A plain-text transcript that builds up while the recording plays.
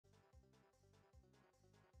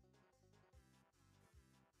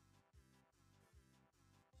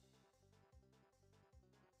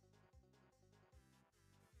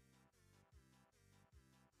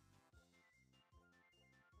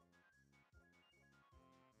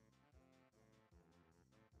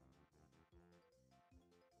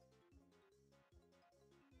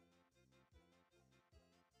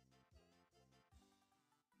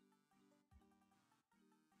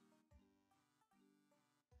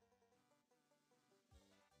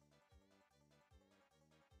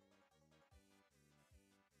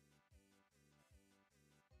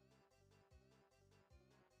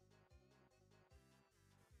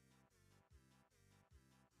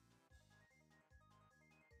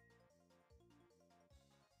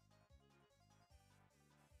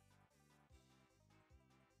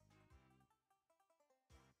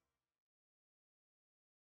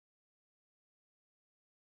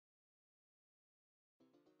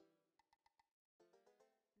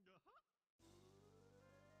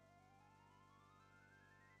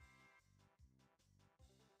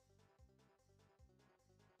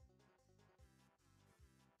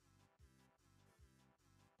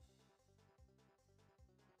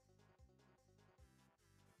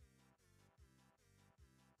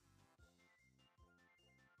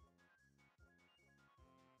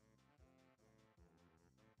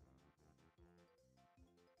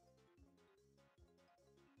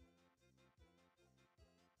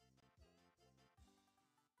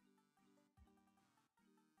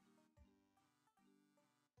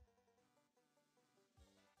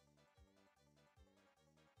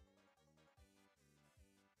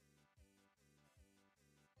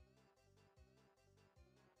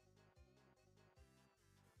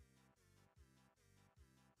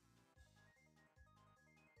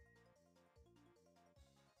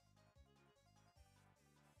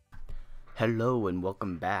Hello and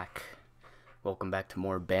welcome back. Welcome back to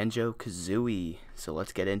more Banjo-Kazooie. So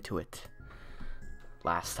let's get into it.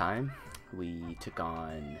 Last time we took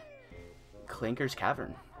on Clanker's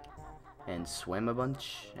Cavern and swam a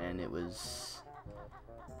bunch, and it was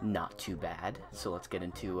not too bad. So let's get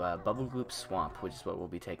into Bubble Gloop Swamp, which is what we'll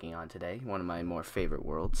be taking on today. One of my more favorite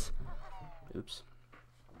worlds. Oops.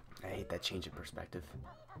 I hate that change in perspective.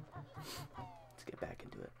 Let's get back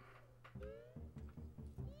into it.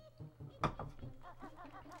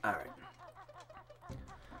 Alright.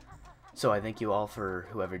 So I thank you all for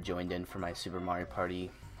whoever joined in for my Super Mario Party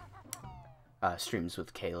streams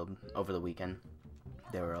with Caleb over the weekend.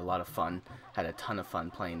 They were a lot of fun. Had a ton of fun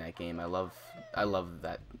playing that game. I love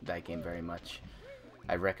that game very much.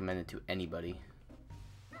 I recommend it to anybody.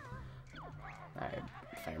 Alright,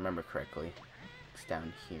 if I remember correctly, it's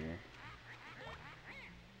down here.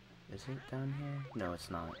 Is it down here? No, it's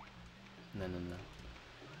not. No.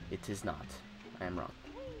 It is not. I am wrong.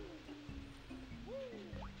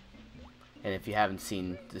 And if you haven't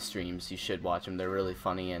seen the streams, you should watch them. They're really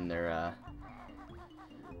funny, and they're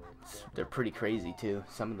pretty crazy too.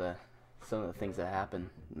 Some of the things that happen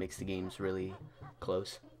makes the games really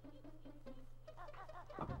close.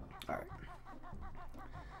 All right,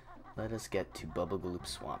 let us get to Bubble Gloop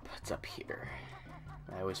Swamp. It's up here.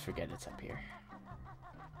 I always forget it's up here.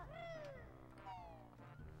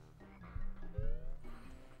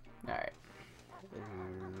 All right.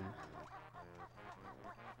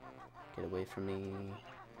 Get away from me.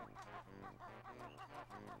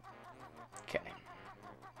 Okay.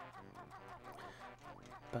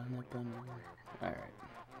 Alright.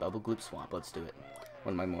 Bubble Gloop Swamp, let's do it.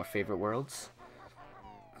 One of my more favorite worlds.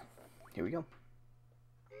 Here we go.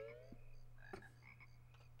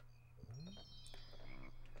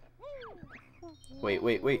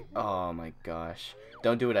 Wait. Oh my gosh.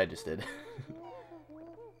 Don't do what I just did.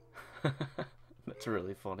 That's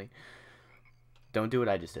really funny. Don't do what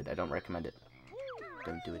I just did. I don't recommend it.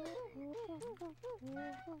 Don't do it.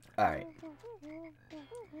 Alright.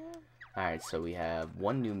 Alright, so we have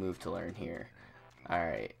one new move to learn here.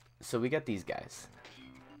 Alright, so we got these guys.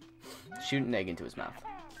 Shoot an egg into his mouth.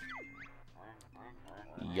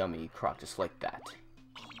 Yummy, Croc, just like that.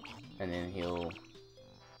 And then he'll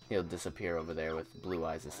disappear over there with blue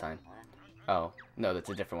eyes this time. Oh, no, that's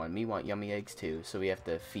a different one. Me want yummy eggs too, so we have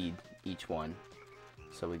to feed each one.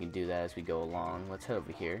 So we can do that as we go along. Let's head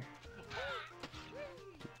over here.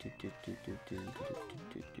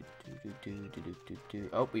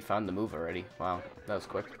 Oh, we found the move already. Wow, that was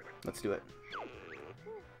quick. Let's do it.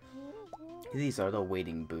 These are the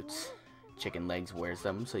wading boots. Chicken Legs wears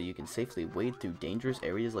them so you can safely wade through dangerous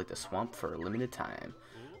areas like the swamp for a limited time.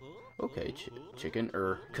 Okay,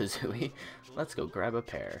 Kazooie. Let's go grab a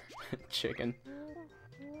pair. Chicken.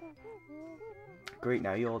 Great,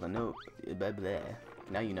 now you all know. Blah, blah.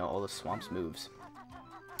 Now you know all the swamp's moves,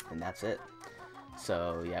 and that's it.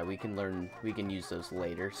 So yeah, we can use those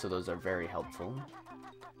later, so those are very helpful.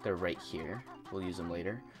 They're right here. We'll use them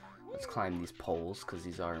later. Let's climb these poles because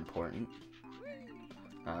these are important.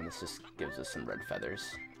 This just gives us some red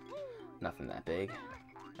feathers. Nothing that big.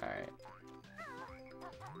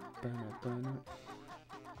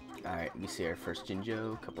 Alright, we see our first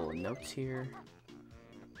Jinjo. Couple of notes here.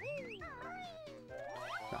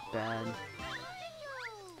 Not bad.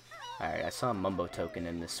 Alright, I saw a Mumbo token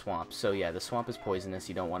in this swamp. So yeah, the swamp is poisonous.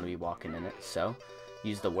 You don't want to be walking in it. So,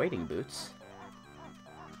 use the wading boots.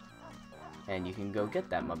 And you can go get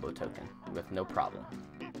that Mumbo token with no problem.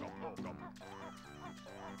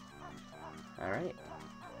 Alright.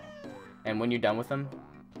 And when you're done with them,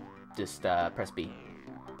 just press B.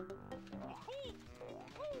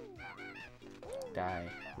 Die.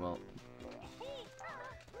 Well,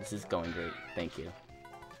 this is going great. Thank you.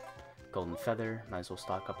 Golden feather, might as well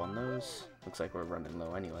stock up on those. Looks like we're running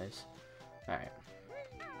low anyways. Alright.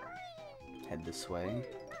 Head this way.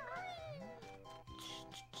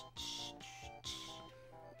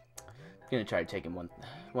 I'm gonna try taking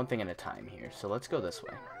one thing at a time here. So let's go this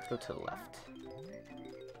way. Let's go to the left.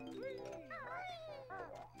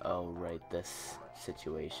 Oh, right, this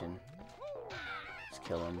situation. Let's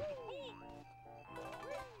kill him.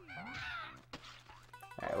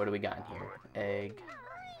 Alright, what do we got in here? Egg.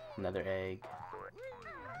 Another egg.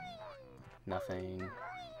 Nothing.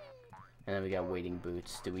 And then we got wading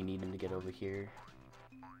boots. Do we need him to get over here?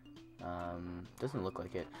 Doesn't look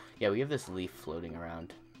like it. Yeah, we have this leaf floating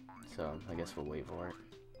around. So, I guess we'll wait for it.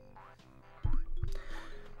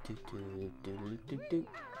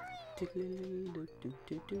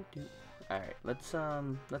 Alright, let's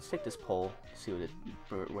take this pole, see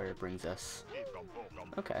where it brings us.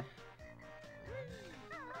 Okay.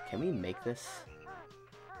 Can we make this?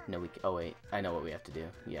 No, oh wait, I know what we have to do.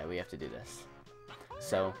 Yeah, we have to do this.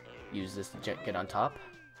 So, use this to get on top.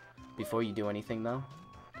 Before you do anything though,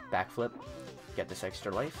 backflip, get this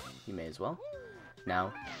extra life. You may as well.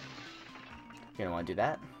 Now, you're gonna want to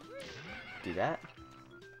do that,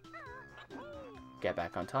 get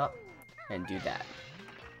back on top, and do that.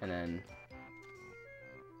 And then,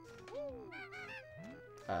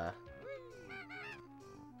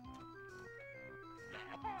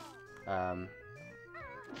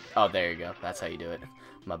 oh, there you go. That's how you do it.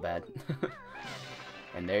 My bad.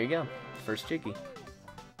 And there you go. First Jiggy.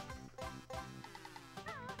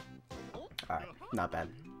 Alright, not bad.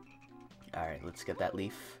 Alright, let's get that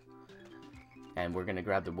leaf. And we're gonna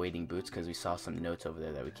grab the wading boots because we saw some notes over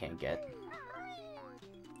there that we can't get.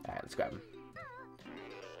 Alright, let's grab them.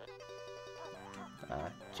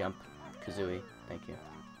 Jump. Kazooie, thank you.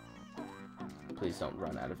 Please don't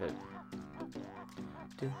run out of it.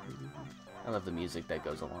 I love the music that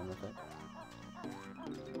goes along with it.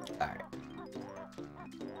 Alright.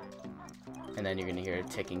 And then you're gonna hear a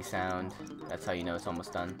ticking sound. That's how you know it's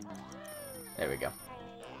almost done. There we go.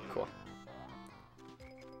 Cool.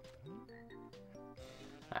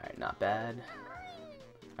 Alright, not bad.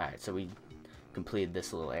 Alright, so we completed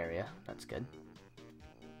this little area. That's good.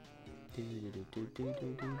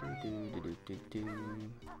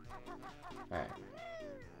 Alright.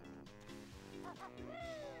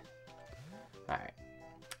 Alright.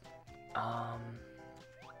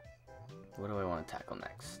 What do I want to tackle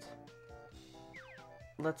next?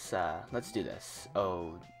 Let's do this.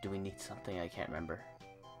 Oh, do we need something? I can't remember.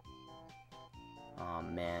 Oh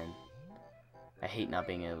man. I hate not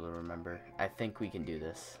being able to remember. I think we can do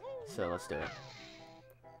this. So let's do it.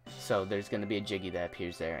 So there's gonna be a Jiggy that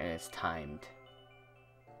appears there and it's timed.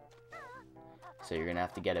 So you're gonna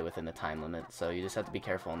have to get it within the time limit. So you just have to be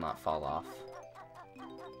careful and not fall off.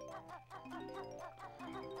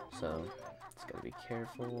 So just gotta be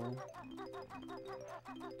careful.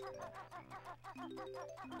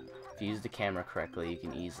 If you use the camera correctly, you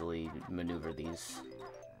can easily maneuver these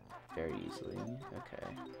very easily.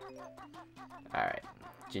 Okay. Alright.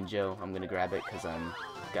 Jinjo, I'm gonna grab it because I'm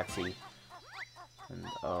gutsy. And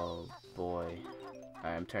oh boy.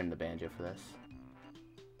 Alright, I'm turning the banjo for this.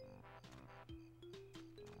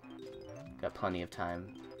 Got plenty of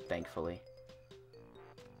time, thankfully.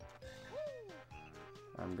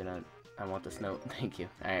 I want this note. Thank you.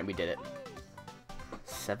 Alright, we did it.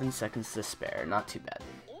 7 seconds to spare. Not too bad.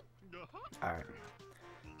 Alright.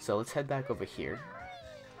 So let's head back over here.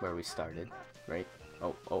 Where we started, right?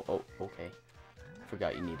 Oh, okay.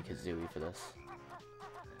 Forgot you need a Kazooie for this.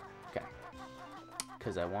 Okay.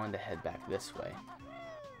 Because I wanted to head back this way.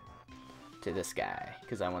 To this guy.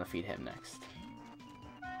 Because I want to feed him next.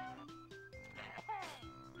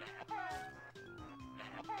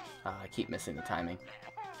 I keep missing the timing.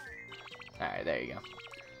 Alright, there you go.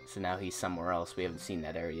 So now he's somewhere else. We haven't seen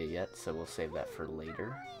that area yet, so we'll save that for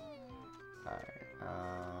later. Alright,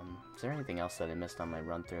 is there anything else that I missed on my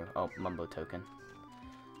run through? Oh, Mumbo token.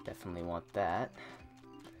 Definitely want that.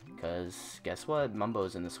 Because, guess what?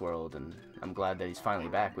 Mumbo's in this world, and I'm glad that he's finally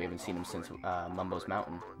back. We haven't seen him since Mumbo's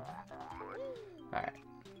Mountain. Alright,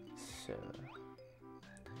 so...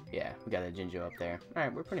 yeah, we got a Jinjo up there.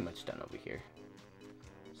 Alright, we're pretty much done over here.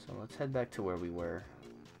 So let's head back to where we were.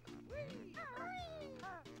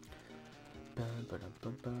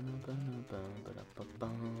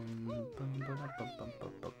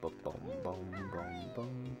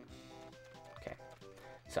 Okay,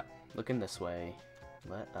 so looking this way,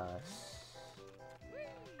 let us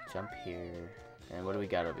jump here, and what do we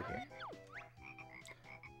got over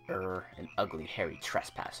here? An ugly, hairy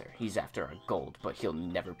trespasser. He's after our gold, but he'll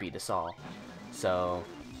never beat us all. So,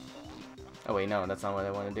 oh wait, no, that's not what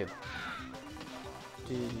I want to do.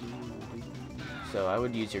 So I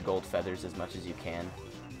would use your gold feathers as much as you can.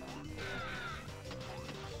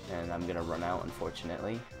 And I'm gonna run out,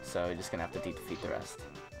 unfortunately. So you're just gonna have to defeat the rest.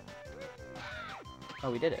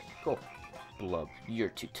 Oh, we did it. Cool. Blub, you're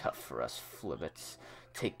too tough for us, Flibbits.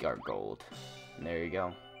 Take our gold. And there you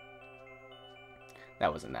go.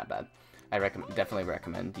 That wasn't that bad. I definitely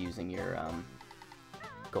recommend using your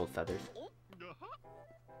gold feathers.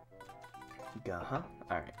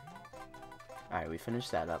 Alright. Alright, we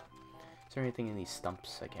finished that up. Is there anything in these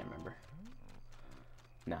stumps? I can't remember.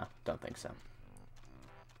 No, don't think so.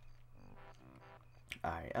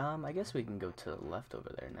 Alright, I guess we can go to the left over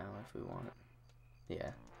there now if we want.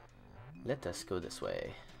 Yeah. Let us go this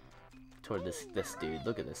way. Toward this dude.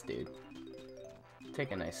 Look at this dude.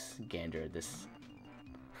 Take a nice gander at this.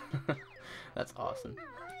 That's awesome.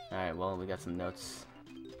 Alright, well, we got some notes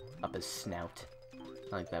up his snout.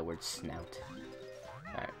 I like that word, snout.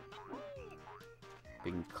 Alright.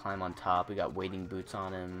 We can climb on top. We got wading boots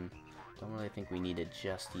on him. Don't really think we need it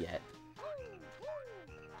just yet.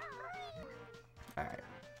 Alright.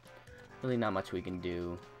 Really not much we can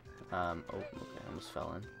do. Oh, okay, I almost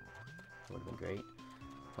fell in. Would have been great.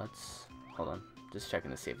 Let's... Hold on. Just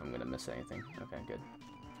checking to see if I'm going to miss anything. Okay, good.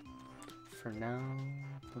 For now...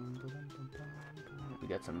 We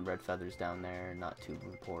got some red feathers down there. Not too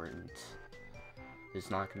important. There's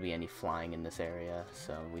not going to be any flying in this area,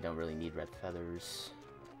 so we don't really need red feathers.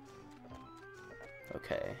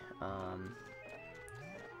 Okay,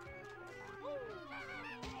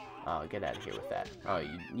 oh, get out of here with that. Oh,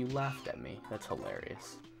 you laughed at me. That's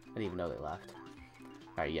hilarious. I didn't even know they laughed.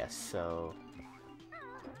 Alright, yes, so...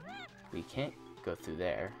 We can't go through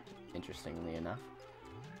there, interestingly enough.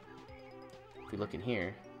 If we look in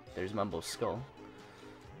here, there's Mumble's skull.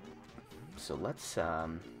 So let's,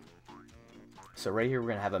 So right here we're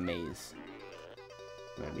going to have a maze.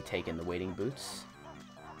 We're going to be taking the wading boots.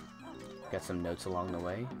 Got some notes along the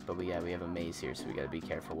way, but we have a maze here, so we got to be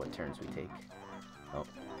careful what turns we take. Oh.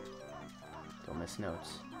 Don't miss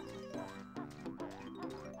notes.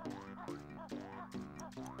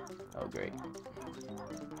 Oh, great.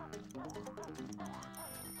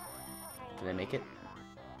 Did I make it?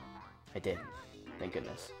 I did. Thank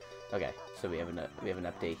goodness. Okay, so we have an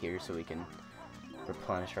update here, so we can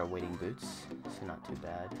replenish our wading boots. So not too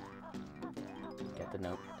bad. Get the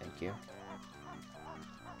note. Thank you.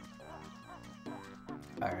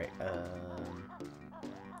 Alright,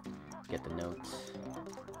 get the notes.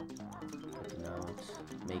 Get the notes.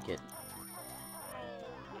 Make it.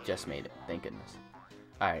 Just made it. Thank goodness.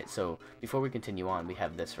 Alright, so before we continue on, we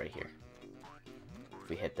have this right here. If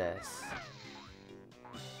we hit this,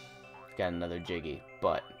 got another Jiggy,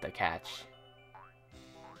 but the catch,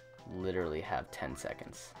 literally have 10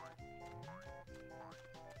 seconds.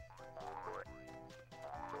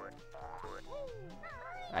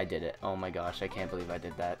 I did it. Oh my gosh, I can't believe I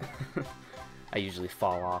did that. I usually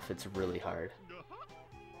fall off. It's really hard.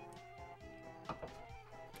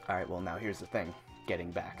 Alright, well now here's the thing. Getting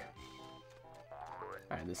back.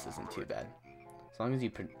 Alright, this isn't too bad. As long as you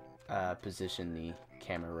position the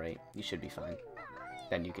camera right, you should be fine.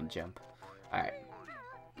 Then you can jump. Alright.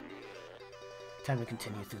 Time to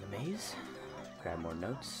continue through the maze. Grab more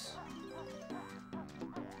notes.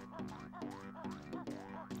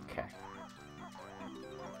 Okay.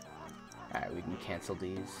 Alright, we can cancel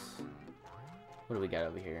these. What do we got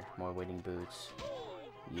over here? More wading boots.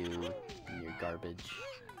 You and your garbage.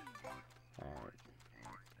 Alright.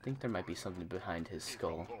 I think there might be something behind his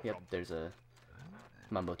skull. Yep, there's a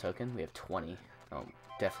Mumbo token. We have 20. Oh,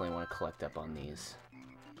 definitely want to collect up on these.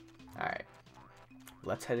 Alright.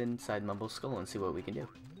 Let's head inside Mumbo's skull and see what we can do.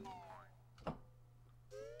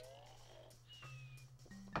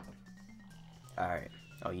 Alright.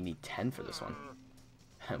 Oh, you need 10 for this one.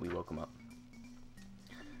 We woke him up.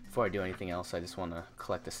 Before I do anything else, I just want to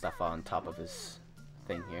collect the stuff on top of his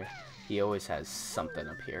thing here. He always has something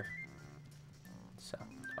up here. So,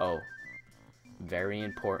 oh. Very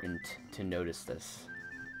important to notice this.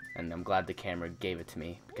 And I'm glad the camera gave it to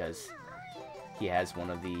me, because he has one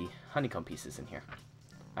of the honeycomb pieces in here.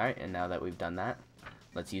 Alright, and now that we've done that,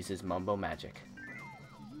 let's use his Mumbo magic.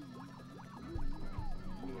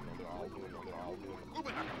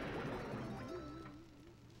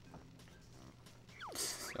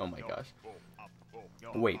 Oh my gosh.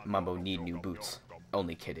 Wait, Mumbo need new boots.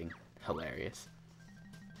 Only kidding. Hilarious.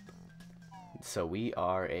 So we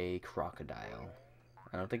are a crocodile.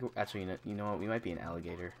 I don't think, actually, you know what, we might be an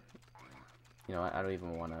alligator. You know what, I don't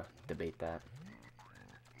even want to debate that.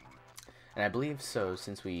 And I believe so,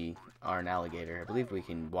 since we are an alligator, I believe we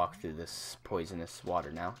can walk through this poisonous water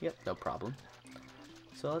now. Yep, no problem.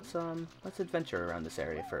 So let's adventure around this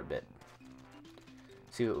area for a bit.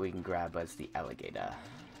 See what we can grab as the alligator.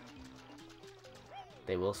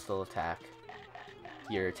 They will still attack.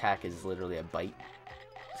 Your attack is literally a bite.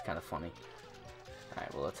 It's kind of funny.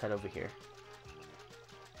 Alright, well let's head over here.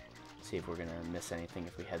 See if we're gonna miss anything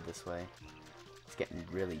if we head this way. It's getting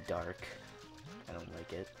really dark. I don't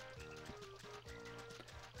like it.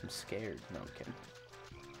 I'm scared. No, I'm kidding.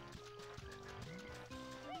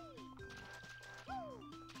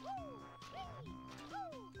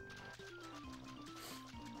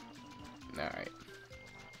 Alright.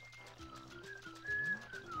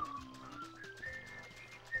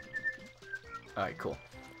 Alright, cool.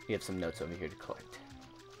 We have some notes over here to collect.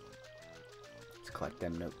 Let's collect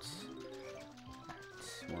them notes.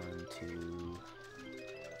 Alright, 1, 2,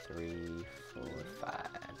 3, 4, 5.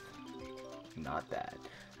 Not bad.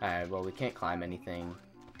 Alright, well, we can't climb anything.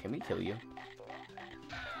 Can we kill you?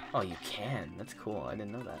 Oh, you can. That's cool. I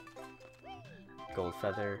didn't know that. Gold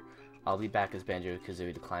feather. I'll be back as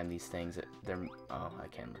Banjo-Kazooie to climb these things. They're... Oh, I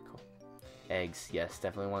can't recall. Eggs, yes,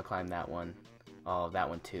 definitely want to climb that one. Oh, that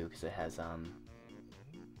one too, because it has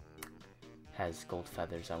gold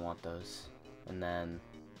feathers. I want those. And then...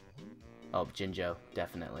 Oh, Jinjo,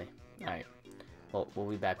 definitely. Alright. Well, we'll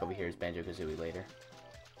be back over here as Banjo-Kazooie later.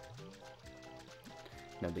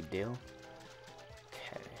 No big deal.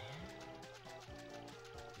 Okay.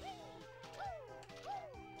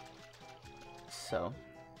 So,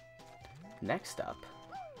 next up,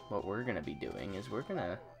 what we're going to be doing is we're going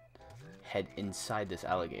to head inside this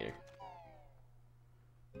alligator.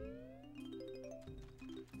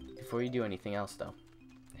 Before you do anything else, though,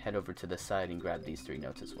 head over to the side and grab these 3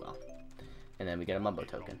 notes as well. And then we get a Mumbo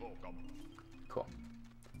token. Cool.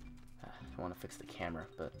 I want to fix the camera,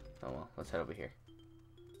 but oh well, let's head over here.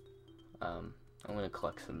 I'm going to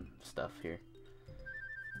collect some stuff here.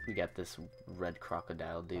 We got this red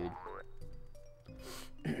crocodile dude.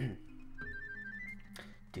 And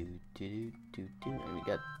we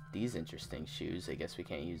got these interesting shoes. I guess we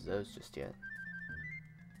can't use those just yet.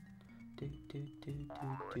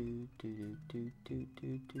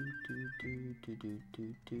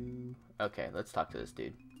 Okay, let's talk to this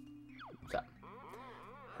dude. What's up?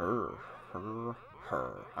 Her.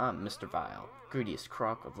 I'm Mr. Vile, greediest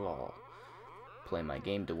croc of all. Play my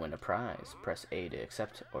game to win a prize. Press A to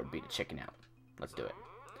accept or B to chicken out. Let's do it.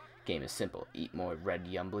 Game is simple. Eat more red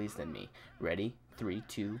yumblies than me. Ready? 3,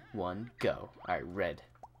 2, 1, go. Alright, red.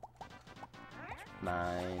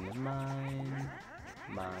 Mine.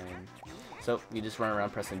 So, you just run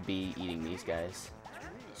around pressing B, eating these guys.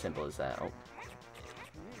 Simple as that. Oh.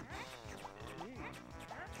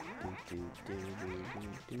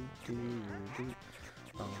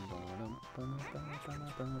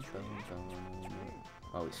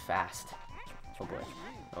 Oh, he's fast. Oh boy.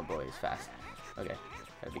 Oh boy, he's fast. Okay,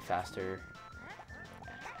 gotta be faster.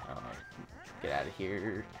 Oh, get out of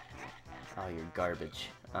here. Oh, you're garbage.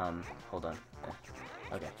 Hold on.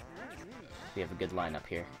 Okay. We have a good lineup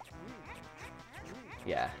here.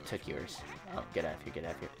 Yeah, took yours. Oh, get out of here, get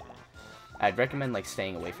out of here. I'd recommend, like,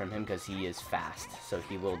 staying away from him because he is fast, so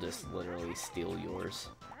he will just literally steal yours.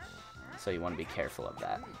 So you want to be careful of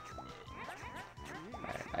that.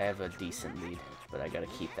 Alright, I have a decent lead, but I gotta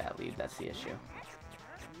keep that lead, that's the issue.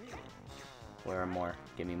 Where are more?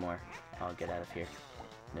 Give me more. Oh, get out of here.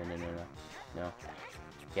 No.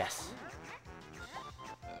 Yes.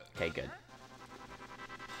 Okay, good.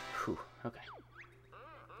 Whew, okay.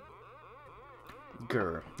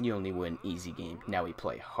 Grr, you only win easy game. Now we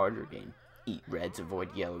play harder game. Eat reds,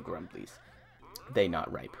 avoid yellow grumblies. They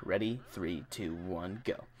not ripe. Ready? 3, 2, 1,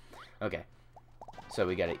 go. Okay. So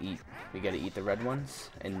we gotta eat the red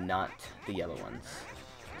ones and not the yellow ones.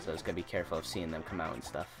 So just gotta be careful of seeing them come out and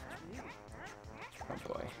stuff. Oh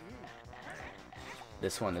boy.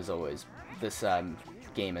 This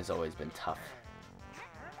game has always been tough.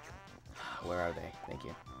 Where are they? Thank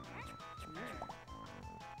you.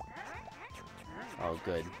 Oh,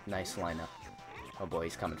 good. Nice lineup. Oh boy,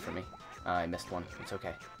 he's coming for me. I missed one. It's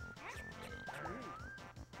okay.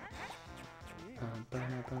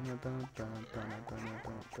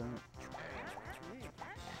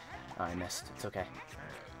 Oh, I missed. It's okay.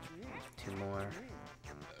 2 more.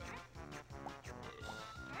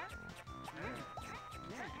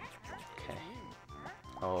 Okay.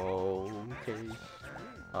 Okay.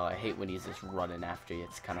 Oh, I hate when he's just running after you.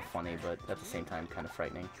 It's kind of funny, but at the same time, kind of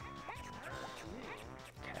frightening.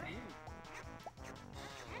 Okay.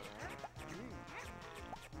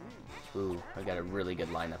 Ooh, I got a really good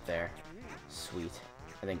lineup there. Sweet.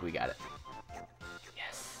 I think we got it.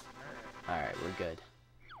 Yes. Alright, we're good.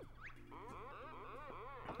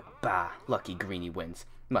 Bah, lucky Greenie wins.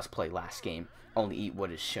 Must play last game. Only eat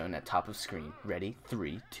what is shown at top of screen. Ready?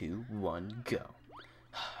 3, 2, 1, go.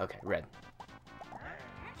 Okay, red.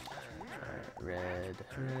 Red.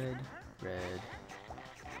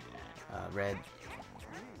 Red.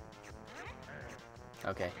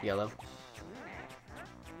 Okay, yellow.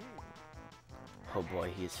 Oh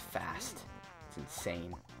boy, he is fast. It's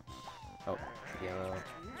insane. Oh, yellow.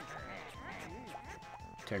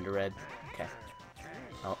 Turn to red. Okay.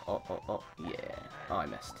 Oh, yeah. Oh, I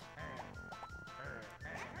missed.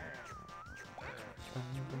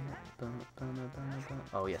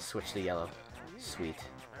 Oh, yeah, switch to yellow. Sweet.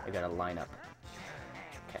 I got a lineup.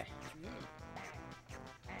 Okay.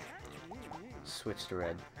 Switch to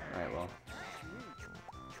red. Alright, well.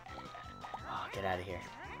 Oh, get out of here.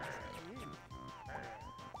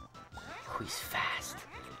 Oh, he's fast.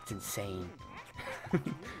 It's insane.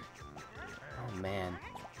 Oh, man.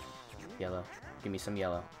 Yellow. Give me some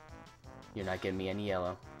yellow. You're not giving me any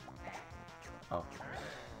yellow. Oh.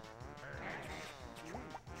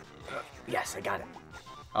 Yes, I got it.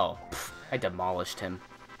 Oh, pff, I demolished him.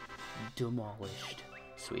 Demolished.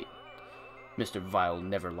 Sweet. Mr. Vile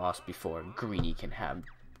never lost before. Greenie can have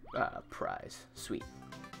prize. Sweet.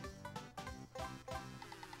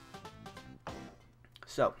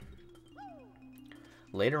 So,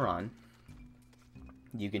 later on,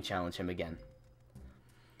 you can challenge him again.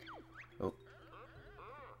 Oh.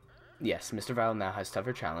 Yes, Mr. Vile now has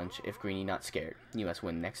tougher challenge. If Greenie not scared, you must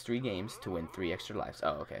win next 3 games to win 3 extra lives.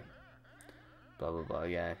 Oh, okay. Blah, blah, blah.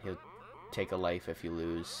 Yeah, he'll take a life if you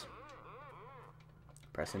lose.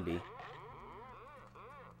 Pressing B.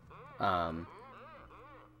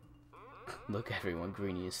 Look, everyone,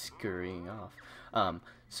 Greenie is scurrying off.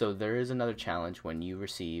 So there is another challenge when you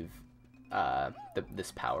receive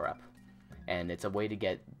this power-up. And it's a way to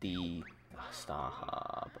get the... Oh,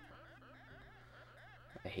 stop.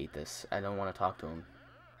 I hate this. I don't want to talk to him.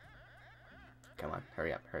 Come on,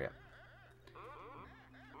 hurry up, hurry up.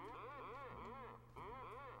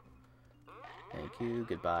 Thank you,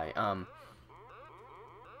 goodbye.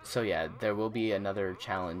 So yeah, there will be another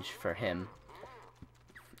challenge for him.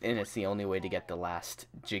 And it's the only way to get the last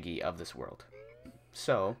Jiggy of this world.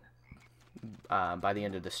 So, by the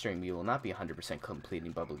end of the stream, you will not be 100%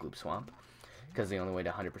 completing Bubble Gloop Swamp. Because the only way to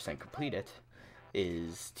 100% complete it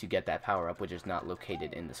is to get that power up, which is not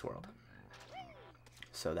located in this world.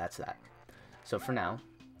 So that's that. So for now,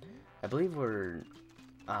 I believe we're...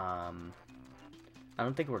 I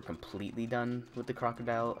don't think we're completely done with the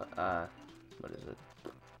crocodile. What is it?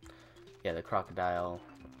 Yeah, the crocodile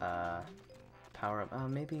power up.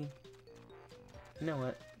 Maybe. You know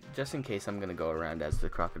what? Just in case, I'm gonna go around as the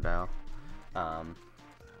crocodile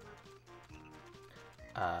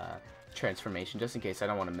transformation. Just in case, I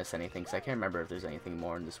don't want to miss anything, because I can't remember if there's anything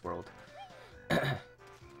more in this world.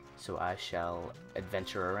 So I shall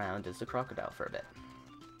adventure around as the crocodile for a bit.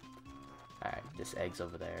 Alright, just eggs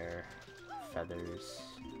over there. Feathers.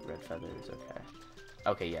 Red feathers, okay.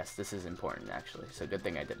 Okay, yes, this is important, actually. So good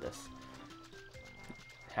thing I did this.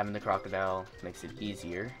 Having the crocodile makes it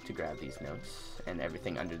easier to grab these notes and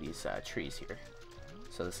everything under these trees here.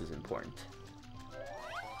 So this is important.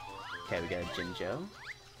 Okay, we got a Jinjo.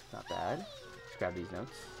 Not bad. Let's grab these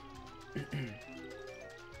notes.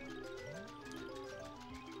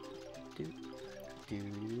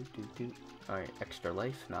 Alright, extra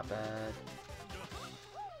life, not bad.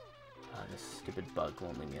 This stupid bug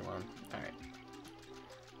won't leave me alone. Alright.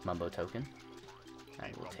 Mumbo token.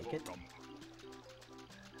 I will take it.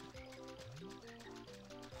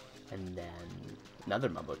 And then another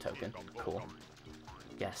Mumbo token. Cool.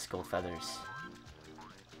 Yes, gold feathers.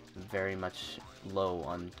 Very much low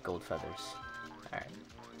on gold feathers. Alright.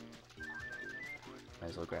 Might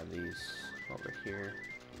as well grab these over here.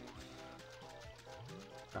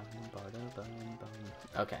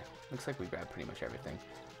 Okay, looks like we grabbed pretty much everything.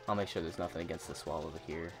 I'll make sure there's nothing against this wall over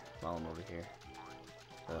here while I'm over here.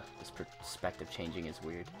 This perspective changing is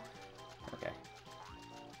weird. Okay.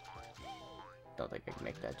 Don't think I can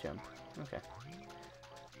make that jump. Okay.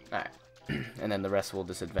 Alright. And then the rest will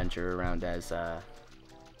just adventure around as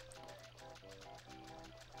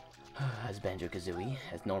Banjo-Kazooie.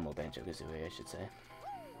 As normal Banjo-Kazooie, I should say.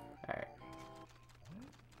 Alright.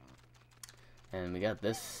 And we got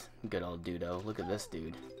this good old dudo. Look at this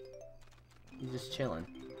dude. He's just chilling.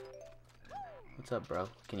 What's up, bro?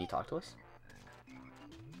 Can you talk to us?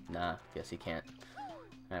 Nah, guess he can't.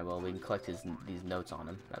 Alright, well, we can collect these notes on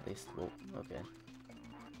him, at least. Well, okay.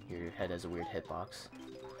 Your head has a weird hitbox.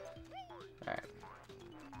 Alright.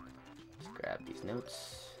 Let's grab these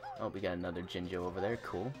notes. Oh, we got another Jinjo over there.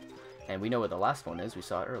 Cool. And we know what the last one is. We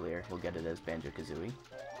saw it earlier. We'll get it as Banjo-Kazooie.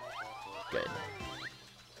 Good.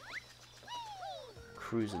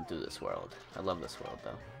 Cruising through this world. I love this world,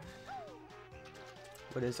 though.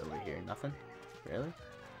 What is over here? Nothing? Really?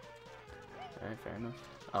 Alright, fair enough.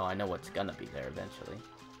 Oh, I know what's gonna be there eventually.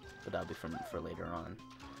 But that'll be for later on.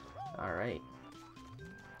 Alright.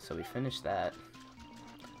 So we finished that.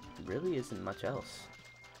 Really isn't much else.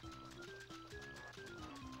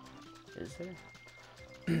 Is there?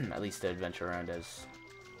 At least to adventure around as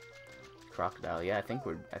crocodile. Yeah, I think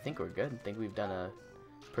we're good. I think we've done a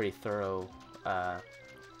pretty thorough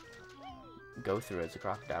go through as a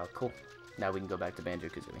crocodile. Cool. Now we can go back to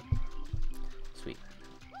Banjo-Kazooie. Sweet.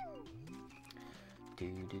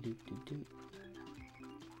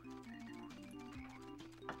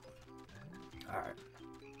 Alright.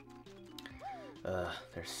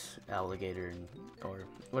 There's alligator or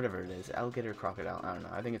whatever it is. Alligator, crocodile. I don't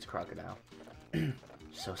know. I think it's crocodile.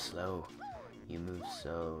 So slow. You move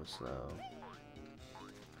so slow.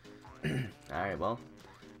 Alright, well.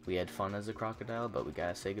 We had fun as a crocodile, but we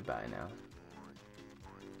gotta say goodbye now.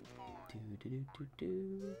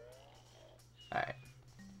 Alright.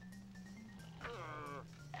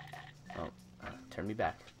 Oh, turn me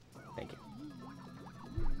back. Thank you.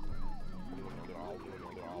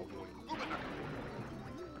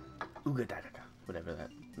 Ooga-da-da-da. Whatever that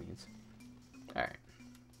means. Alright.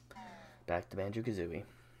 Back to Banjo-Kazooie.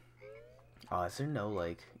 Oh, is there no,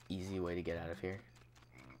 like, easy way to get out of here?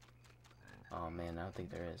 Oh, man, I don't think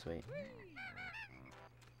there is. Wait.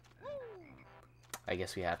 I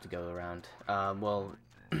guess we have to go around. Well,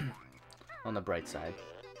 on the bright side.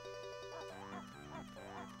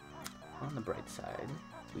 On the bright side,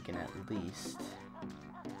 we can at least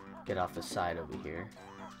get off the side over here.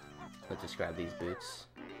 Let's just grab these boots.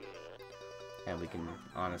 And we can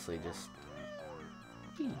honestly just...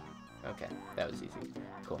 Okay, that was easy.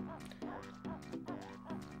 Cool.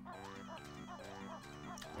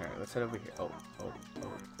 Alright, let's head over here. Oh.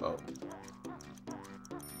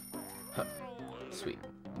 Huh. Sweet.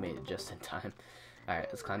 Made it just in time. Alright,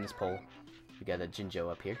 let's climb this pole. We got a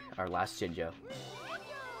Jinjo up here. Our last Jinjo.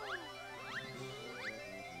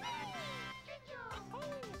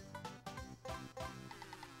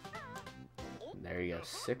 There you go.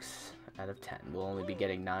 6 out of 10. We'll only be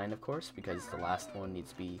getting 9, of course, because the last one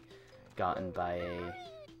needs to be gotten by a...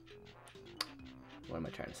 What am I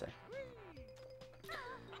trying to say?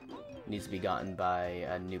 Needs to be gotten by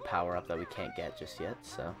a new power-up that we can't get just yet,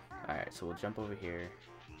 so... Alright, so we'll jump over here.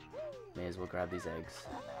 May as well grab these eggs.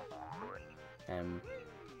 And...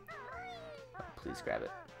 Oh, please grab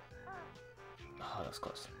it. Oh, that was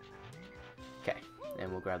close. Okay,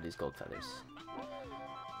 and we'll grab these gold feathers.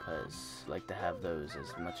 Because I like to have those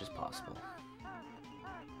as much as possible.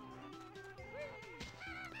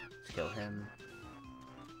 Let's kill him.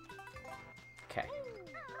 Okay.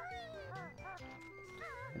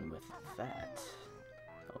 And with that...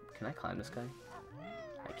 Oh, can I climb this guy?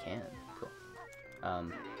 I can. Cool. I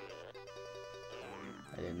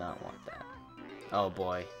did not want that. Oh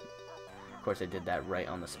boy. Of course I did that right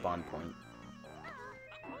on the spawn point.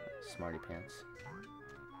 Smarty pants.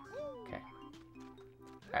 Okay.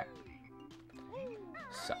 Alright.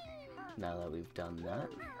 So, now that we've done that,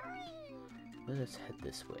 let us head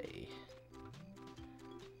this way.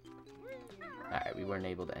 Alright, we weren't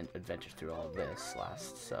able to adventure through all of this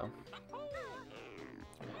last, so...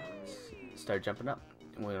 Let's start jumping up.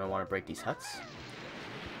 We're going to want to break these huts,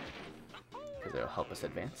 because it'll help us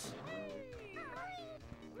advance.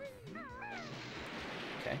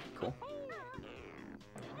 Okay, cool.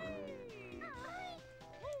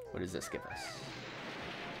 What does this give us?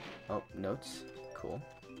 Oh, notes. Cool.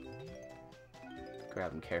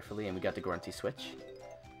 Grab them carefully, and we got the Grunty switch.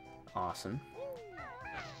 Awesome.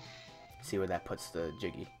 See where that puts the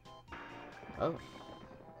Jiggy. Oh.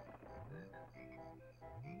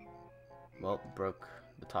 Well, broke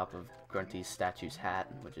the top of Grunty's statue's hat,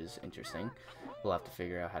 which is interesting. We'll have to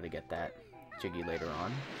figure out how to get that Jiggy later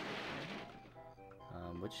on.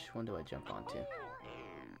 Which one do I jump onto?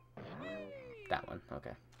 That one,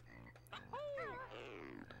 okay.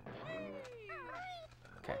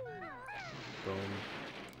 Okay. Boom.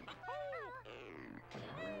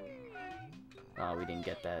 Oh, we didn't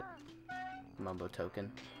get that Mumbo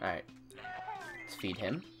token. Alright. Let's feed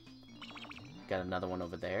him. Got another one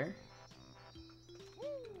over there.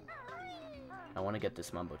 I want to get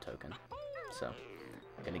this Mumbo token. So,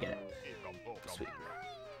 I'm gonna get it. Sweet.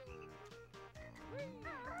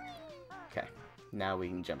 Okay. Now we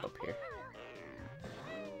can jump up here.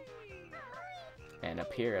 And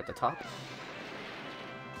up here at the top.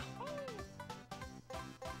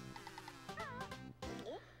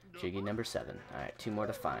 Jiggy number 7. Alright, 2 more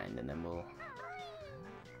to find, and then we'll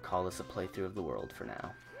call this a playthrough of the world for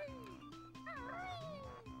now.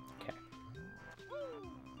 Okay.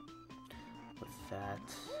 With that,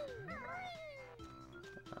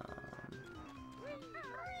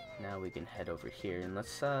 now we can head over here, and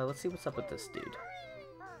let's see what's up with this dude.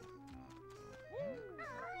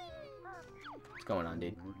 What's going on,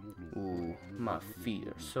 dude? Ooh, my feet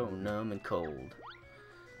are so numb and cold.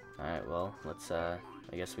 Alright, well, let's, I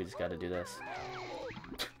guess we just gotta do this.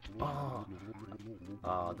 Oh,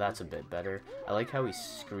 oh, that's a bit better. I like how he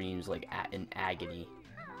screams, like, in agony.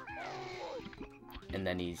 And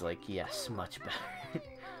then he's like, yes, much better.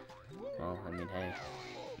 Well, I mean, hey.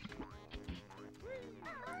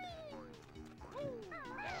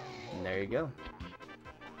 And there you go.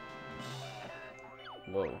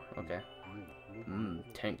 Whoa, okay.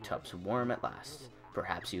 Tank top's warm at last.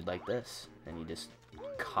 Perhaps you'd like this. And he just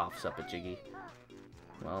coughs up a Jiggy.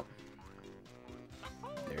 Well,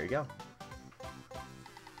 there you go.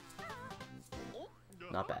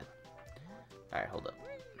 Not bad. Alright, hold up.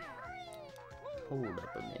 Hold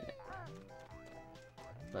up a minute.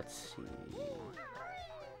 Let's see.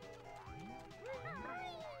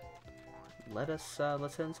 let's head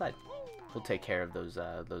inside. We'll take care of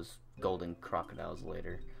those golden crocodiles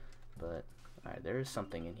later. But alright, there is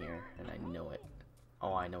something in here, and I know it.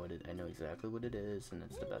 Oh, I know it. I know exactly what it is, and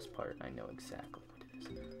it's the best part. I know exactly what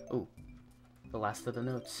it is. Ooh, the last of the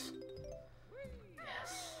notes.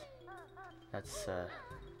 Yes,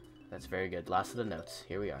 that's very good. Last of the notes.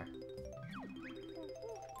 Here we are.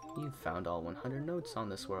 You found all 100 notes on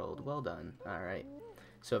this world. Well done. Alright.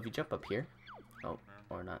 So if you jump up here... Oh,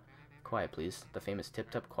 or not. Quiet, please. The famous Tip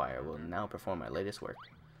Top Choir will now perform my latest work.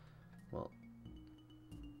 Well...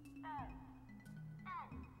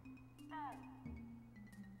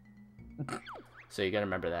 So you gotta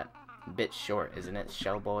remember that. Bit short, isn't it,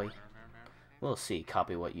 Shell Boy? We'll see.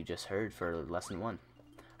 Copy what you just heard for lesson 1.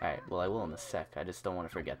 Alright, well I will in a sec. I just don't want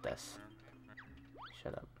to forget this.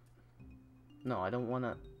 Shut up. No, I don't want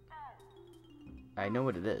to... I know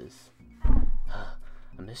what it is.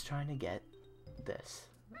 I'm just trying to get this.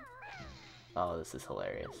 Oh, this is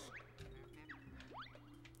hilarious.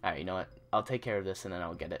 Alright, you know what? I'll take care of this and then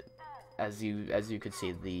I'll get it. As you could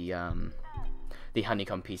see, the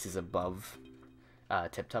honeycomb piece is above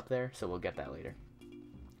Tip Top there, so we'll get that later.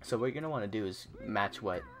 So what you're gonna want to do is match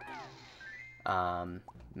what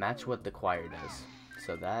the choir does.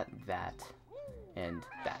 So that, and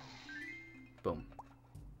that. Boom.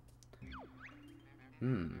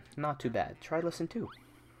 Not too bad. Try lesson 2.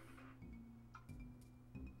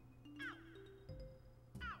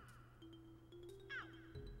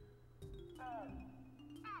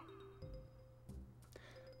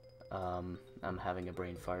 I'm having a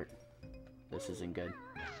brain fart. This isn't good.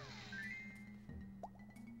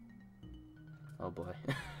 Oh boy.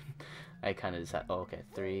 I kind of just had, oh, okay,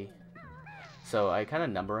 3. So I kind of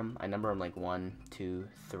number them. I number them like 1, 2,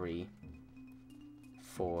 3,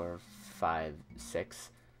 4, 5, 6.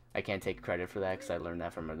 I can't take credit for that because I learned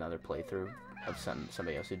that from another playthrough of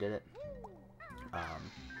somebody else who did it.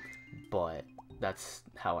 But that's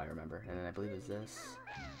how I remember. And then I believe it's this.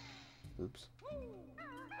 Oops.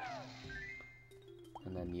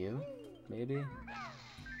 And then you, maybe?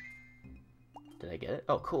 Did I get it?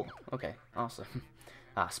 Oh, cool. Okay, awesome.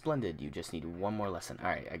 Splendid. You just need one more lesson.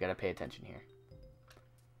 Alright, I gotta pay attention here.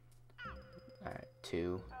 Alright,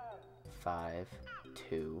 2, 5,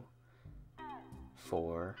 2,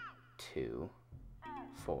 4, 2,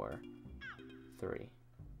 4, 3.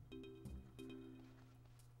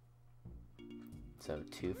 So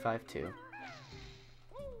 2, 5, 2.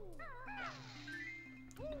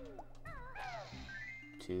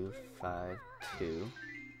 2, 5, 2,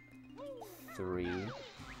 3.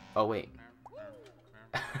 Oh wait.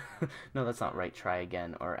 No, that's not right. Try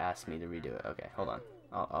again or ask me to redo it. Okay, hold on.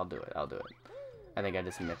 I'll do it. I'll do it. I think I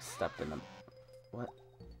just mixed up the number. What?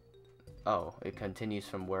 Oh, it continues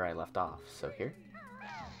from where I left off. So here?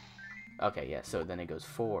 Okay, yeah, so then it goes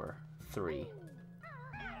 4, 3.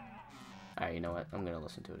 Alright, you know what? I'm gonna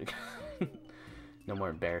listen to it again. No more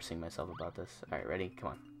embarrassing myself about this. Alright, ready? Come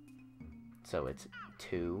on. So it's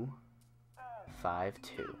 2, 5,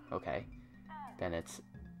 2. Okay. Then it's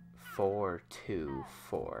 4, 2,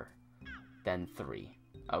 4. Then 3.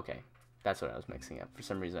 Okay. That's what I was mixing up. For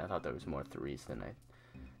some reason I thought there was more 3s than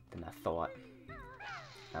I thought.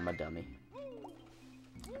 I'm a dummy.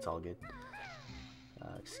 It's all good.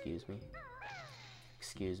 Excuse me.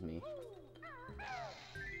 Excuse me.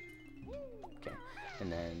 Okay.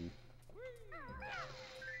 And then...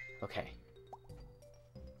 Okay.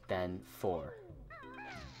 Then 4.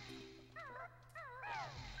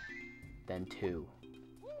 Then 2.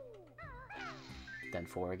 Then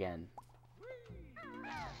 4 again.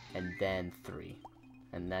 And then 3.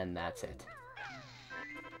 And then that's it.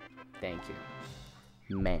 Thank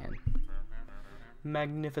you. Man.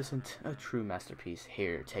 Magnificent. A true masterpiece.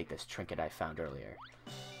 Here, take this trinket I found earlier.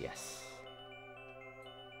 Yes.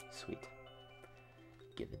 Sweet.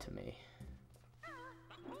 Give it to me.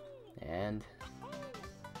 And...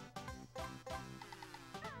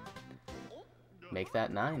 make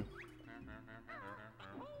that 9.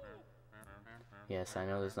 Yes, I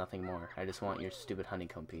know there's nothing more. I just want your stupid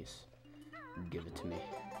honeycomb piece. Give it to me.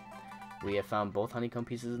 We have found both honeycomb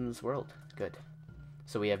pieces in this world. Good.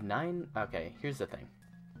 So we have 9... Okay, here's the thing.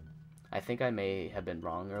 I think I may have been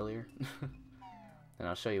wrong earlier. And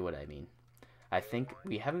I'll show you what I mean. I think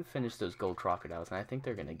we haven't finished those gold crocodiles, and I think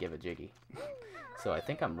they're going to give a jiggy. So I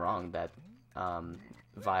think I'm wrong that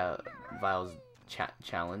Vile's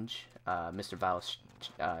challenge, Mr. Vile's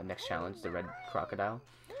next challenge, the red crocodile,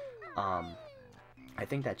 I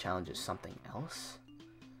think that challenge is something else.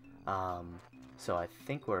 So I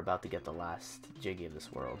think we're about to get the last jiggy of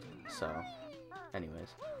this world. So,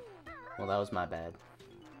 anyways. Well, that was my bad.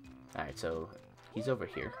 Alright, so he's over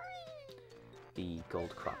here. The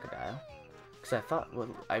gold crocodile. Because I thought, well,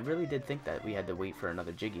 I really did think that we had to wait for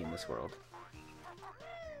another Jiggy in this world.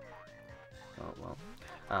 Oh, well.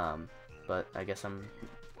 But I guess I'm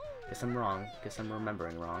wrong. Guess I'm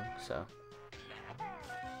remembering wrong, so.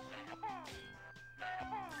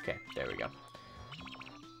 Okay, there we go.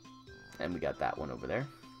 And we got that one over there.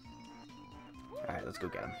 Alright, let's go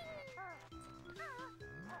get him.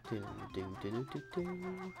 Oh,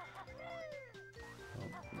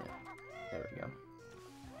 yeah. There we go.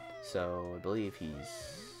 So, I believe he's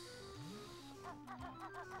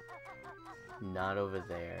not over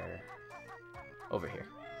there. Over here.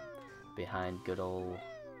 Behind good old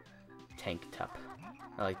Tank Tup.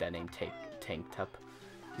 I like that name, Tank Tup.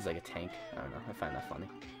 He's like a tank. I don't know. I find that funny.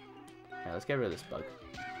 Alright, let's get rid of this bug.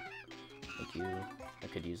 Thank you. I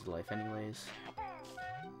could use the life anyways.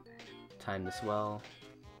 Time this well.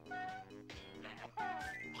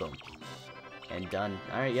 Boom. And done.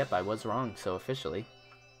 Alright, yep, I was wrong, so officially.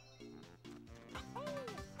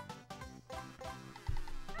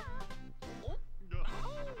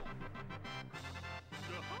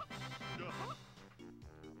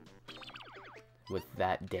 With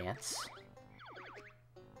that dance.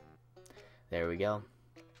 There we go.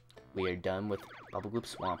 We are done with Bubblegloop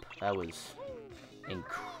Swamp. That was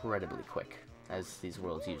incredibly quick, as these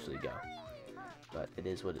worlds usually go. But it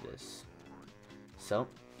is what it is. So,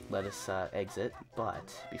 let us exit,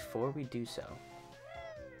 but before we do so,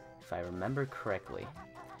 if I remember correctly,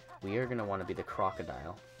 we are going to want to be the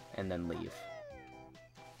crocodile and then leave.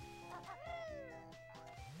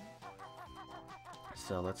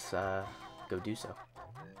 So let's go do so.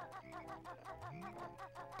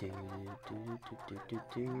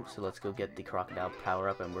 So let's go get the crocodile power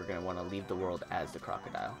up, and we're going to want to leave the world as the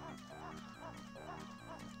crocodile.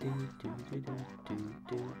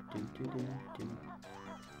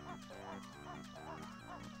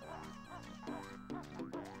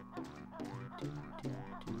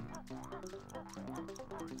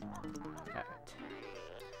 Alright.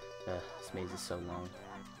 This maze is so long.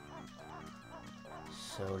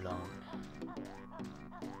 So long.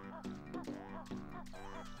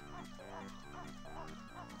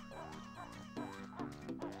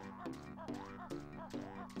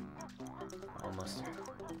 Almost there.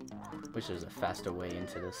 Wish there was a faster way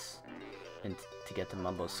into this, and to get to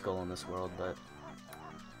Mumbo's skull in this world, but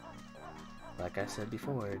like I said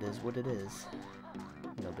before, it is what it is.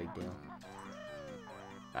 No big deal.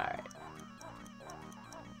 Alright.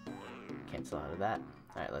 Cancel out of that.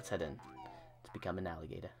 Alright, let's head in to become an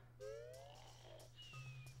alligator.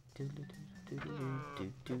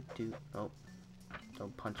 Oh,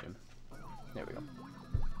 don't punch him. There we go.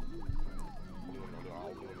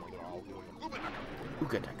 Ooh,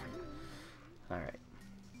 good attack. Alright.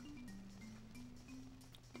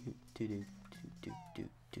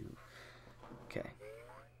 Okay.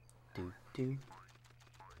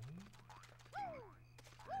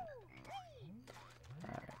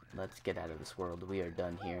 Alright, let's get out of this world. We are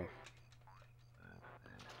done here.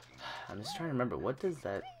 I'm just trying to remember, what does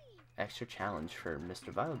that extra challenge for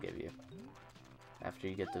Mr. Vile give you? After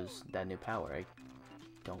you get that new power, I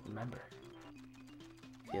don't remember.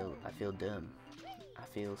 I feel dumb. I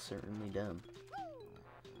feel certainly dumb.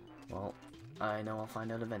 Well, I know I'll find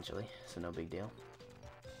out eventually, so no big deal.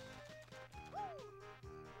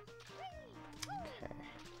 Okay.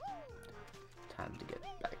 Time to get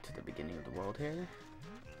back to the beginning of the world here.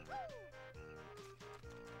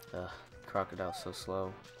 Ugh, crocodile's so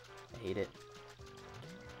slow. I hate it.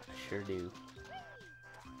 I sure do.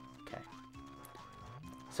 Okay.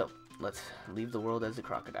 So, let's leave the world as a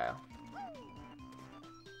crocodile.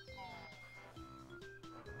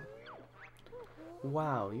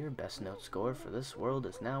 Wow, your best note score for this world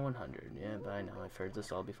is now 100. Yeah, but I know, I've heard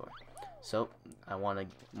this all before. So, I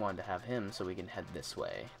wanted to have him so we can head this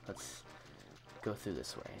way. Let's go through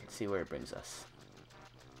this way and see where it brings us.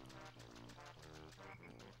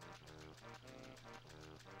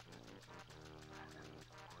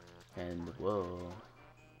 And, whoa.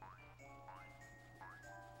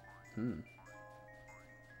 Can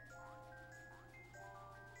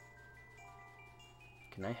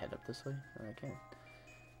I head up this way? Oh, I can.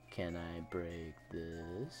 Can I break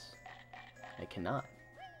this? I cannot.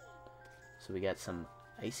 So we got some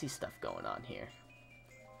icy stuff going on here.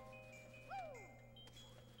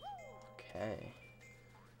 Okay.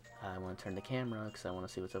 I want to turn the camera because I want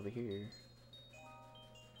to see what's over here.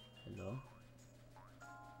 Hello?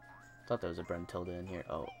 Thought there was a Brentilda in here.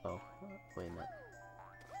 Oh, wait a minute.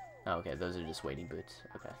 Oh, okay, those are just waiting boots.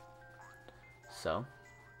 Okay. So,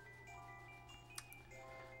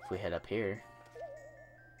 if we head up here.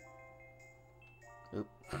 Oop.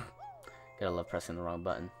 Gotta love pressing the wrong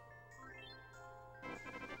button.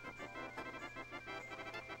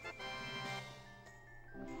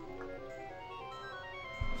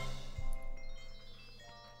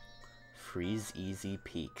 Freeze Easy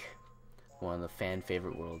Peak. One of the fan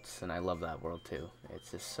favorite worlds, and I love that world too.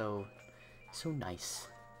 It's just so nice.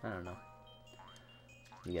 I don't know.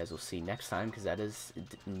 You guys will see next time, because that is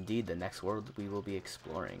indeed the next world we will be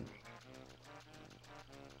exploring.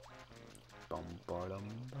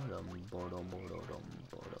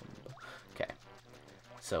 Okay,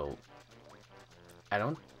 so I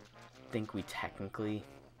don't think we technically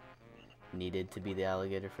needed to be the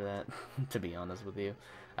alligator for that, to be honest with you.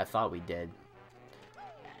 I thought we did.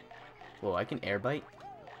 Whoa, I can air bite?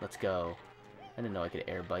 Let's go. I didn't know I could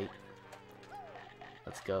air bite.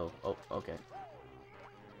 Let's go. Oh, okay.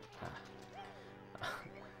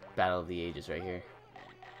 Battle of the Ages right here.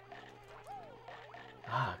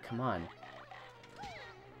 Ah, come on.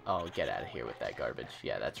 Oh, get out of here with that garbage.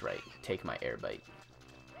 Yeah, that's right. Take my air bite.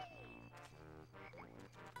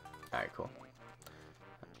 Alright, cool.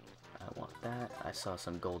 I want that. I saw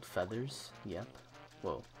some gold feathers. Yep.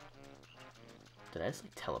 Whoa. Did I just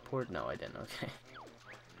like teleport? No, I didn't. Okay.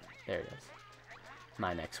 There it is.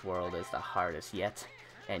 My next world is the hardest yet,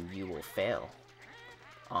 and you will fail.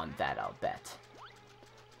 On that, I'll bet.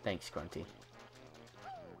 Thanks, Grunty.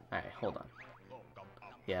 Alright, hold on.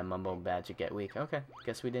 Yeah, Mumbo Badger get weak. Okay,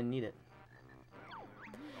 guess we didn't need it.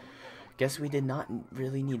 Guess we did not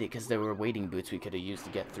really need it, because there were wading boots we could have used to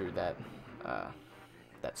get through that,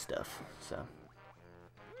 that stuff, so.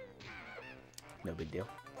 No big deal.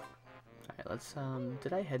 Alright, let's,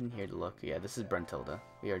 did I head in here to look? Yeah, this is Brentilda.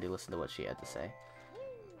 We already listened to what she had to say.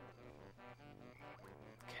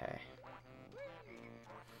 Okay.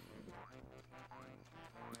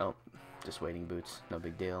 Oh, just wading boots. No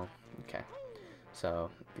big deal. Okay. So,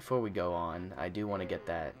 before we go on, I do want to get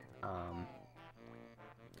that,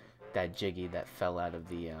 that Jiggy that fell out of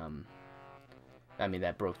the, I mean,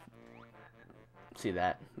 that broke. See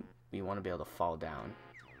that? We want to be able to fall down.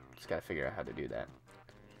 Just gotta figure out how to do that.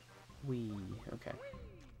 Whee. Okay.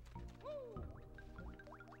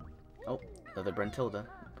 Oh, another Brentilda.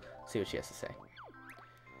 See what she has to say.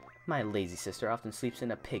 My lazy sister often sleeps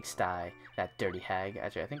in a pigsty, that dirty hag.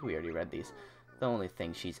 Actually, I think we already read these. The only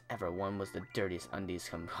thing she's ever won was the dirtiest undies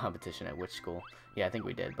competition at witch school. Yeah, I think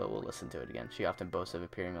we did, but we'll listen to it again. She often boasts of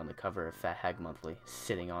appearing on the cover of Fat Hag Monthly,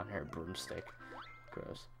 sitting on her broomstick.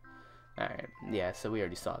 Gross. Alright, yeah, so we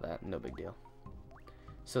already saw that. No big deal.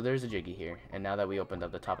 So there's a Jiggy here, and now that we opened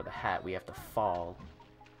up the top of the hat, we have to fall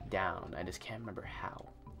down. I just can't remember how.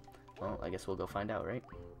 Well, I guess we'll go find out, right?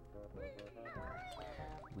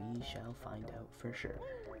 We shall find out for sure.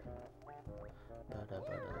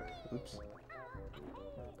 Oops.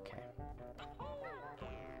 Okay.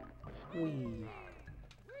 Whee.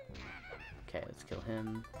 Okay, let's kill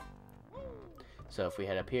him. So if we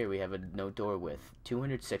head up here, we have a no door with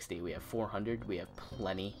 260. We have 400. We have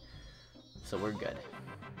plenty. So we're good.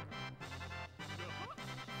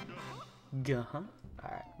 Uh-huh.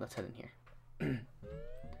 Alright, let's head in here.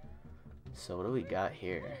 So what do we got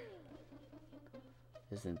here?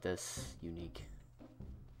 Isn't this unique?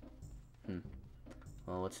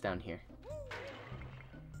 Well, what's down here?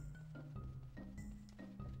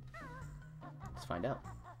 Let's find out.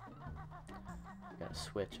 Got a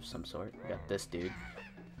switch of some sort. We got this dude.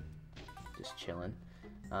 Just chilling.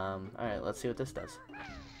 Alright, let's see what this does.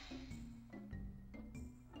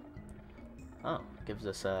 Oh, gives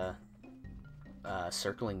us a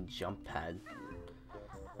circling jump pad.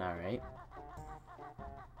 Alright.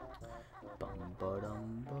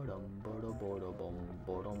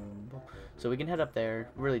 So we can head up there.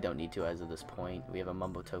 Really don't need to as of this point. We have a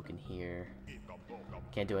Mumbo token here.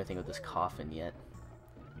 Can't do anything with this coffin yet.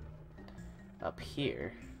 Up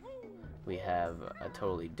here, we have a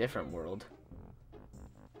totally different world.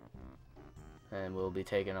 And we'll be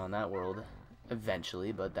taking on that world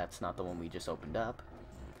eventually, but that's not the one we just opened up.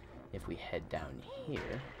 If we head down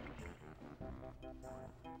here,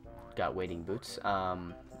 got wading boots.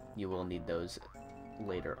 You will need those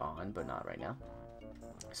later on, but not right now.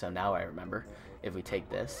 So now I remember, if we take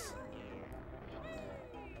this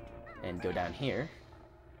and go down here,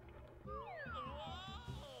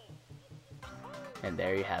 and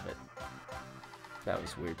there you have it. That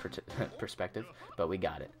was weird perspective, but we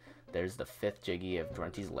got it. There's the 5th Jiggy of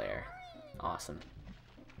Grunty's Lair. Awesome.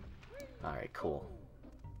 Alright, cool.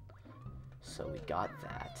 So we got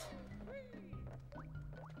that.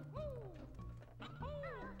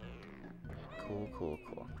 Cool.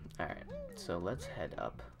 Alright, so let's head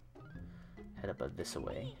up this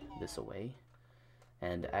away.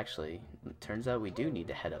 And actually, it turns out we do need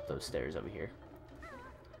to head up those stairs over here.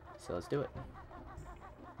 So let's do it.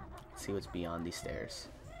 Let's see what's beyond these stairs.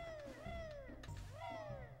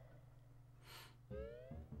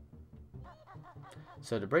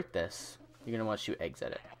 So to break this, you're going to want to shoot eggs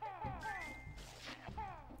at it.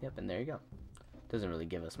 Yep, and there you go. Doesn't really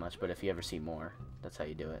give us much, but if you ever see more, that's how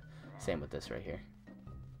you do it. Same with this right here.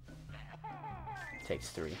 Takes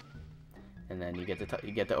 3, and then you get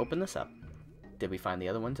to open this up. Did we find the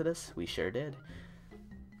other one to this? We sure did.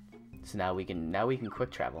 So now we can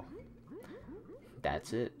quick travel.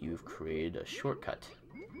 That's it. You've created a shortcut.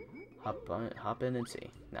 Hop in and see.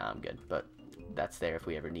 Nah, I'm good, but that's there if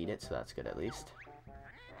we ever need it, so that's good at least.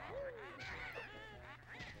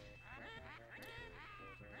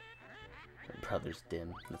 Brother's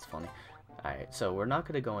dim. That's funny. Alright, so we're not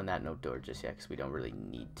going to go in that note door just yet because we don't really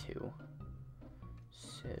need to.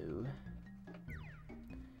 So,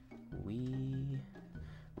 we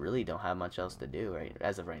really don't have much else to do right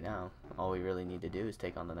as of right now. All we really need to do is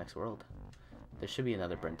take on the next world. There should be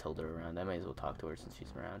another Brentilda around. I might as well talk to her since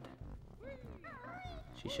she's around.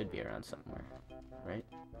 She should be around somewhere, right?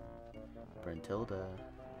 Brentilda.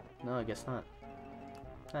 No, I guess not.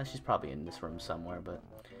 She's probably in this room somewhere, but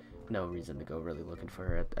no reason to go really looking for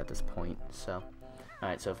her at this point. So,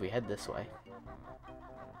 alright, so if we head this way.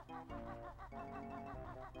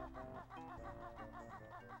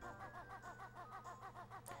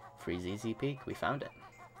 Knezy Peak, we found it.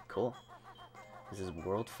 Cool. This is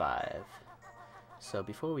World 5. So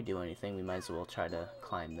before we do anything, we might as well try to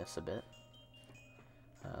climb this a bit.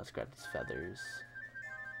 Let's grab these feathers.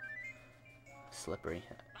 Slippery.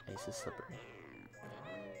 Ice is slippery.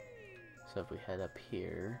 So if we head up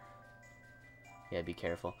here... Yeah, be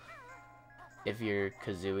careful. If you're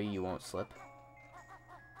Kazooie, you won't slip.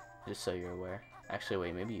 Just so you're aware. Actually,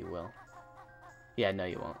 wait, maybe you will. Yeah, no,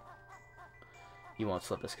 you won't. You won't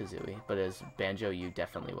slip as Kazooie, but as Banjo, you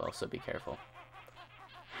definitely will, so be careful.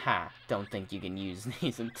 Ha! Don't think you can use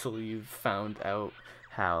these until you've found out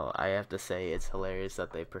how. I have to say, it's hilarious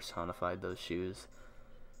that they personified those shoes.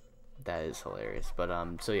 That is hilarious. But,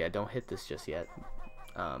 so yeah, don't hit this just yet,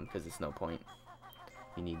 because it's no point.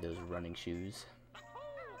 You need those running shoes.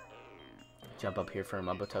 Jump up here for a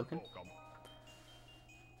Mumbo token.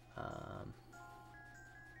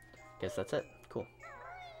 Guess that's it. Cool.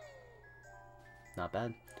 Not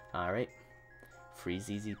bad. Alright.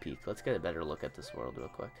 Knezy Peak. Let's get a better look at this world real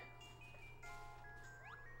quick.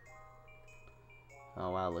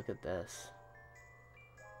 Oh wow, look at this.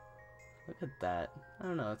 Look at that. I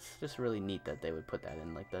don't know, it's just really neat that they would put that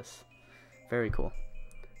in like this. Very cool.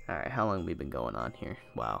 Alright, how long have we been going on here?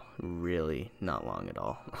 Wow, really not long at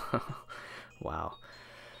all. Wow.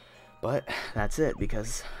 But that's it,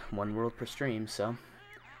 because one world per stream, so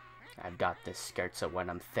I've got this skirt, so when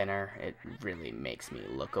I'm thinner, it really makes me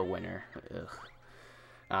look a winner. Ugh.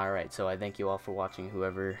 Alright, so I thank you all for watching,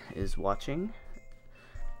 whoever is watching.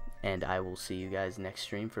 And I will see you guys next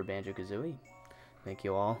stream for Banjo-Kazooie. Thank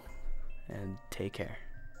you all, and take care.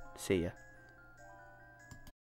 See ya.